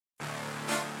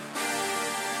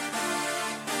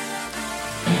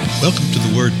Welcome to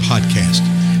the Word Podcast.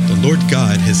 The Lord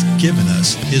God has given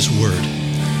us His Word.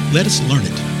 Let us learn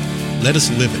it. Let us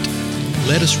live it.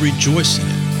 Let us rejoice in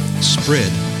it.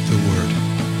 Spread the Word.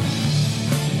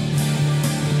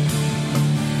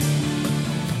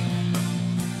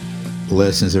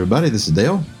 Blessings, everybody. This is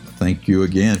Dale. Thank you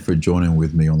again for joining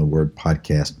with me on the Word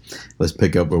Podcast. Let's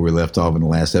pick up where we left off in the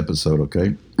last episode,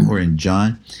 okay? We're in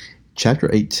John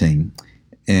chapter 18,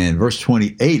 and verse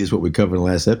 28 is what we covered in the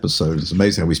last episode. It's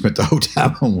amazing how we spent the whole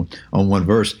time on one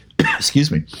verse.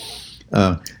 Excuse me.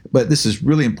 But this is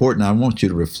really important. I want you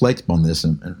to reflect upon this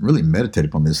and really meditate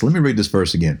upon this. Let me read this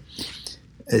verse again.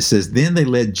 It says, then they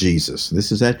led Jesus.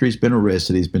 This is after he's been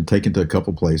arrested. He's been taken to a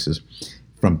couple places.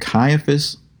 From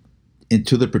Caiaphas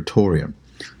into the praetorium.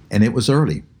 And it was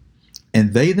early.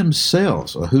 And they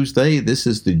themselves, who's they? This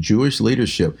is the Jewish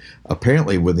leadership,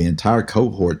 apparently with the entire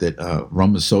cohort that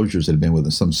Roman soldiers had been with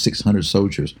them, some 600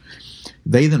 soldiers.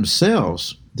 They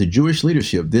themselves, the Jewish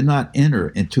leadership, did not enter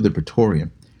into the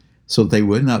praetorium, so they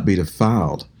would not be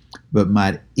defiled, but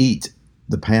might eat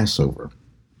the Passover.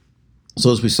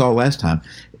 So as we saw last time,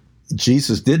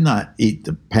 Jesus did not eat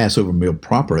the Passover meal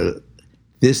proper.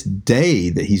 This day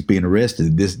that he's being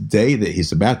arrested, this day that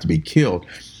he's about to be killed,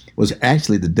 was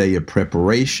actually the day of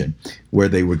preparation where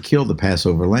they would kill the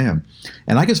Passover lamb.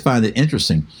 And I just find it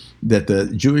interesting that the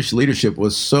Jewish leadership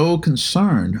was so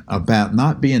concerned about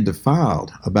not being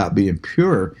defiled, about being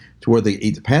pure to where they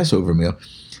eat the Passover meal,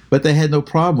 but they had no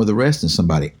problem with arresting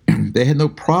somebody. They had no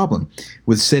problem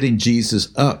with setting Jesus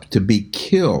up to be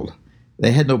killed.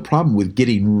 They had no problem with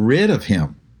getting rid of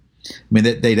him. I mean,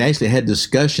 they'd actually had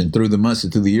discussion through the months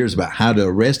and through the years about how to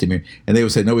arrest him. And they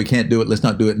would say, no, we can't do it. Let's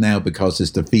not do it now because it's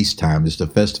the feast time. It's the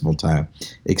festival time,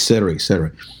 et cetera, et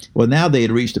cetera. Well, now they had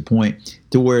reached a point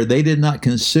to where they did not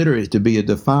consider it to be a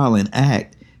defiling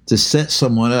act to set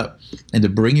someone up and to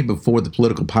bring him before the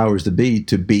political powers to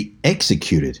be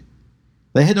executed.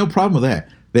 They had no problem with that.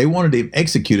 They wanted him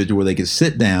executed to where they could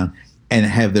sit down and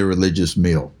have their religious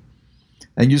meal.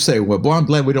 And you say, well, boy, I'm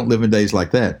glad we don't live in days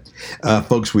like that.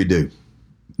 Folks, we do.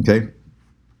 Okay?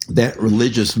 That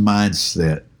religious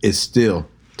mindset is still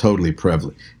totally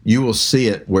prevalent. You will see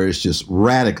it where it's just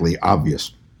radically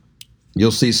obvious.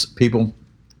 You'll see people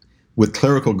with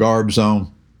clerical garbs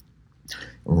on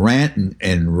ranting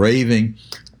and raving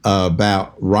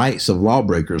about rights of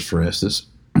lawbreakers, for instance.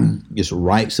 Just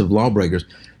rights of lawbreakers.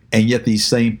 And yet these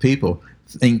same people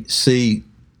see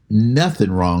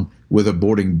nothing wrong with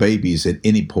aborting babies at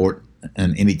any port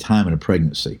and any time in a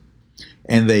pregnancy.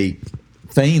 And they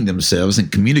feign themselves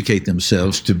and communicate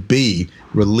themselves to be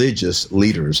religious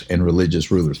leaders and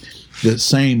religious rulers. The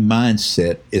same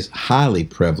mindset is highly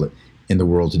prevalent in the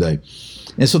world today.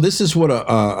 And so this is what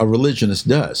a religionist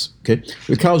does, okay?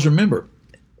 Because remember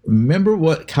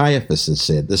what Caiaphas had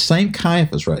said. The same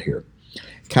Caiaphas right here.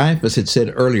 Caiaphas had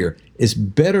said earlier, it's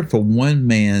better for one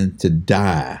man to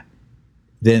die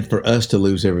than for us to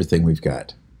lose everything we've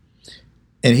got.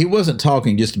 And he wasn't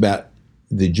talking just about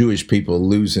the Jewish people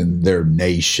losing their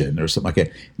nation or something like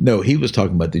that. No, he was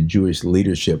talking about the Jewish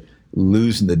leadership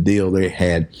losing the deal they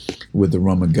had with the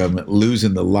Roman government,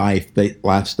 losing the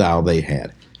lifestyle they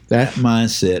had. That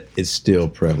mindset is still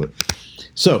prevalent.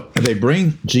 So they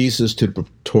bring Jesus to the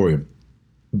praetorium.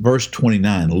 Verse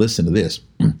 29, listen to this.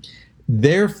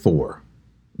 Therefore,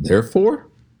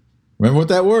 remember what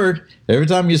that word, every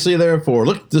time you see therefore,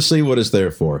 look to see what it's there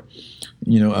for.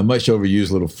 You know, a much overused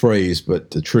little phrase,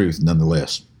 but the truth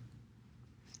nonetheless.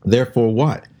 Therefore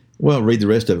what? Well, read the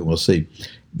rest of it and we'll see.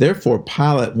 Therefore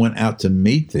Pilate went out to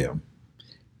meet them.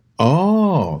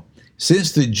 Oh,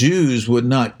 since the Jews would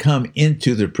not come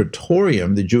into the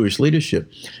praetorium, the Jewish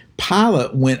leadership,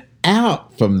 Pilate went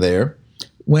out from there,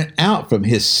 went out from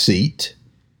his seat,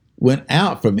 went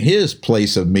out from his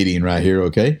place of meeting right here,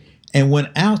 okay, and went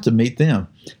out to meet them.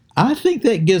 I think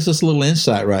that gives us a little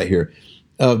insight right here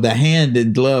of the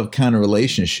hand-in-glove kind of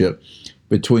relationship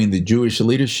between the Jewish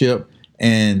leadership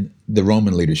and the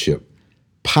Roman leadership.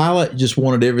 Pilate just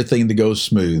wanted everything to go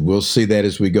smooth. We'll see that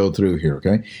as we go through here,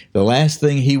 okay? The last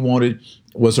thing he wanted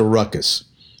was a ruckus.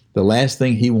 The last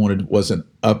thing he wanted was an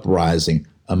uprising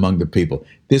among the people.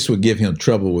 This would give him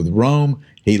trouble with Rome.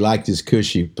 He liked his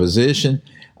cushy position.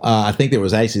 I think there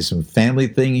was actually some family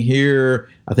thing here.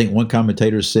 I think one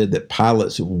commentator said that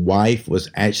Pilate's wife was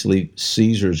actually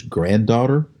Caesar's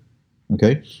granddaughter.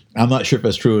 Okay. I'm not sure if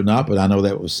that's true or not, but I know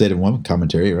that was said in one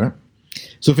commentary, right?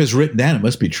 So if it's written down, it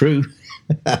must be true.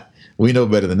 We know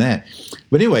better than that.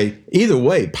 But anyway, either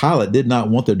way, Pilate did not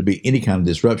want there to be any kind of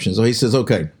disruption. So he says,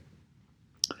 okay,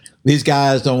 these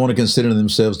guys don't want to consider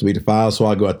themselves to be defiled, so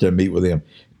I'll go out there and meet with them.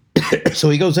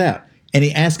 So he goes out and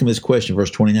he asks him this question,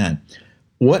 verse 29.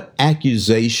 What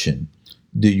accusation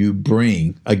do you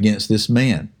bring against this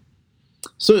man?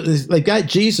 So they've got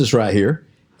Jesus right here,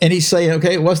 and he's saying,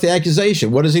 okay, what's the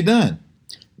accusation? What has he done?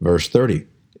 Verse 30,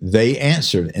 they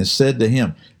answered and said to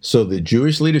him, so the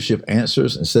Jewish leadership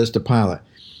answers and says to Pilate,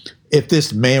 if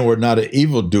this man were not an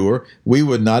evildoer, we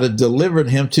would not have delivered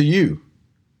him to you.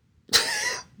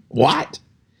 What?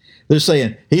 They're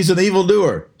saying, he's an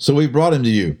evildoer, so we brought him to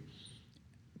you.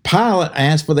 Pilate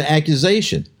asked for the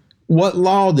accusation. What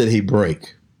law did he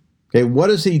break? Okay, what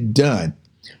has he done?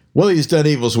 Well, he's done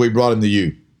evil, so we brought him to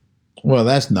you. Well,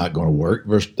 that's not going to work.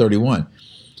 Verse 31.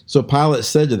 So Pilate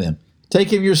said to them,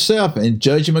 take him yourself and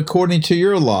judge him according to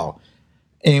your law.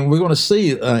 And we're going to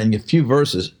see in a few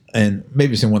verses, and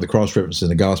maybe it's in one of the cross references in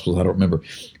the Gospels, I don't remember.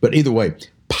 But either way,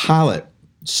 Pilate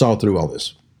saw through all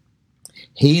this.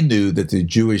 He knew that the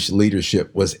Jewish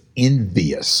leadership was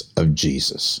envious of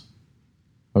Jesus.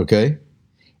 Okay?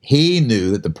 He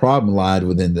knew that the problem lied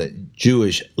within the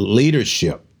Jewish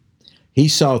leadership. He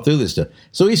saw through this stuff.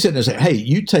 So he's sitting there saying, hey,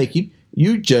 you take him,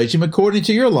 you judge him according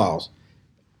to your laws.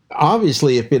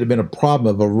 Obviously, if it had been a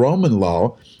problem of a Roman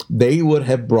law, they would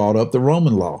have brought up the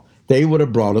Roman law. They would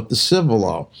have brought up the civil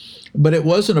law. But it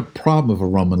wasn't a problem of a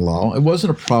Roman law. It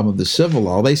wasn't a problem of the civil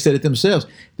law. They said it themselves.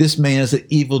 This man is an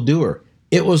evildoer.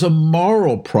 It was a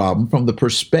moral problem from the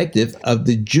perspective of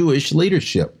the Jewish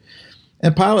leadership.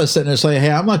 And Pilate's sitting there saying,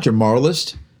 hey, I'm not your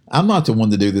moralist. I'm not the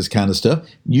one to do this kind of stuff.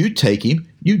 You take him,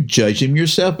 you judge him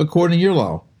yourself according to your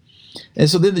law. And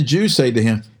so then the Jews say to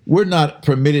him, we're not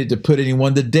permitted to put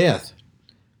anyone to death.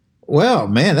 Well,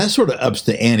 man, that sort of ups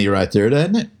the ante right there,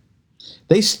 doesn't it?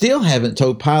 They still haven't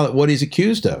told Pilate what he's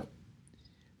accused of.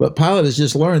 But Pilate has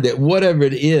just learned that whatever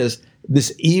it is,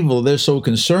 this evil they're so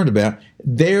concerned about,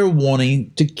 they're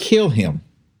wanting to kill him.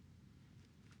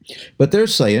 But they're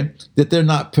saying that they're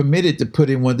not permitted to put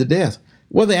anyone to death.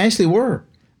 Well, they actually were.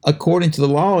 According to the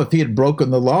law, if he had broken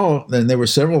the law, then there were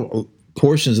several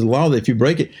portions of the law that if you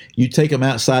break it, you take them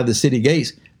outside the city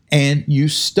gates and you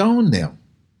stone them.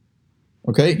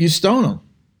 Okay? You stone them.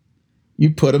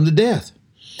 You put them to death.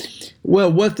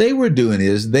 Well, what they were doing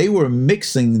is they were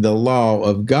mixing the law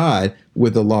of God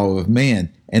with the law of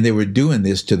man, and they were doing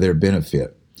this to their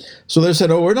benefit. So they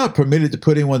said, oh, we're not permitted to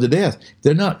put anyone to death.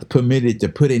 They're not permitted to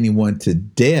put anyone to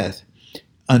death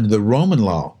under the Roman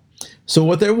law. So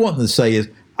what they're wanting to say is,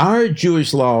 our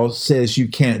Jewish law says you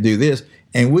can't do this,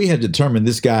 and we have determined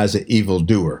this guy's an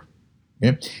evildoer.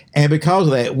 Okay? And because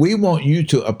of that, we want you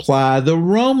to apply the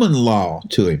Roman law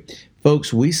to him.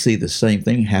 Folks, we see the same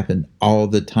thing happen all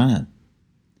the time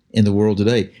in the world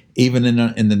today. Even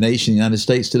in the nation, the United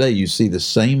States today, you see the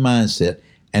same mindset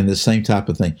and the same type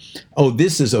of thing. Oh,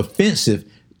 this is offensive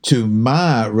to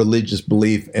my religious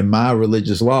belief and my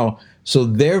religious law, so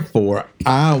therefore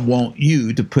I want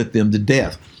you to put them to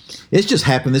death. It's just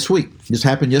happened this week. It just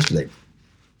happened yesterday.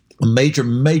 A major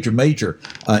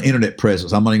internet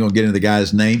presence. I'm not even going to get into the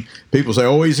guy's name. People say,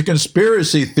 oh, he's a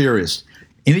conspiracy theorist.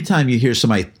 Anytime you hear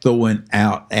somebody throwing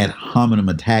out ad hominem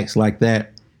attacks like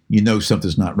that, you know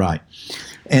something's not right.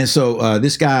 And so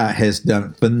this guy has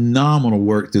done phenomenal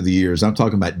work through the years. I'm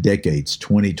talking about decades,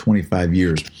 20, 25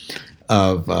 years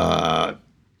of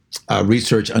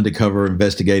research, undercover,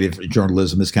 investigative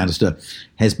journalism, this kind of stuff,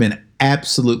 has been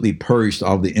absolutely purged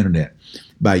off the internet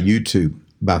by YouTube,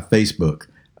 by Facebook,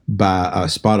 by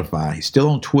Spotify. He's still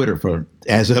on Twitter for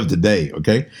as of today,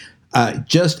 okay?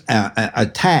 Just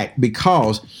attacked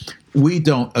because we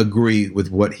don't agree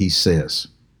with what he says.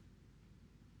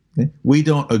 Okay? We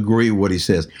don't agree with what he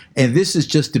says. And this is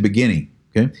just the beginning.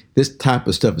 Okay? This type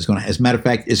of stuff is going to, as a matter of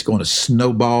fact, it's going to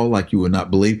snowball like you would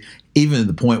not believe, even to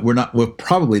the point we're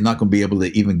probably not going to be able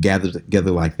to even gather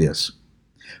together like this.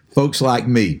 Folks like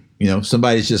me,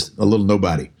 somebody's just a little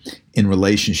nobody in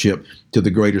relationship to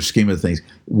the greater scheme of things,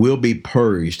 will be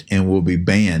purged and will be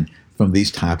banned from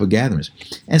these type of gatherings.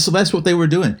 And so that's what they were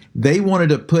doing. They wanted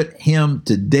to put him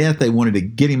to death. They wanted to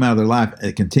get him out of their life.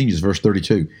 It continues, verse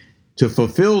 32, to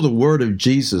fulfill the word of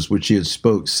Jesus, which he had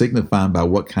spoke, signifying by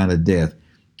what kind of death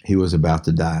he was about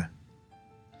to die.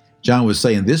 John was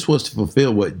saying this was to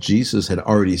fulfill what Jesus had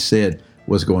already said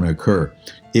was going to occur.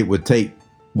 It would take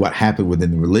what happened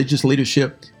within the religious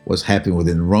leadership, what's happened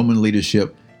within the Roman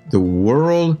leadership. The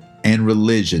world and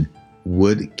religion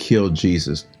would kill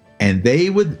Jesus. And they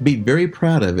would be very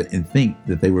proud of it and think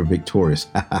that they were victorious.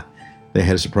 They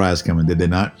had a surprise coming, did they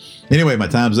not? Anyway, my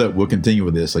time's up. We'll continue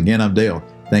with this. Again, I'm Dale.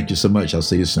 Thank you so much. I'll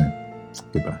see you soon.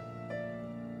 Goodbye.